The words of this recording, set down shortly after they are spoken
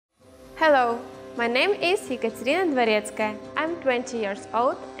Hello, my name is Yekaterina DVORETSKAYA. I'm 20 years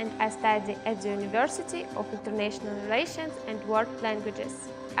old and I study at the University of International Relations and World Languages.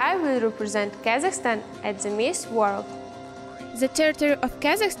 I will represent Kazakhstan at the Miss World. The territory of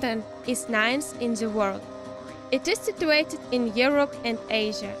Kazakhstan is ninth in the world. It is situated in Europe and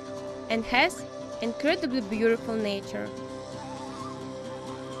Asia and has incredibly beautiful nature.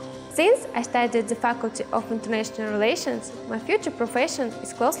 Since I studied the Faculty of International Relations, my future profession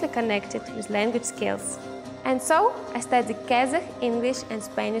is closely connected with language skills. And so I study Kazakh, English and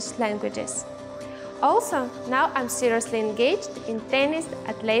Spanish languages. Also, now I'm seriously engaged in tennis,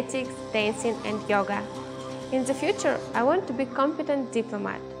 athletics, dancing and yoga. In the future, I want to be a competent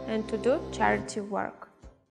diplomat and to do charity work.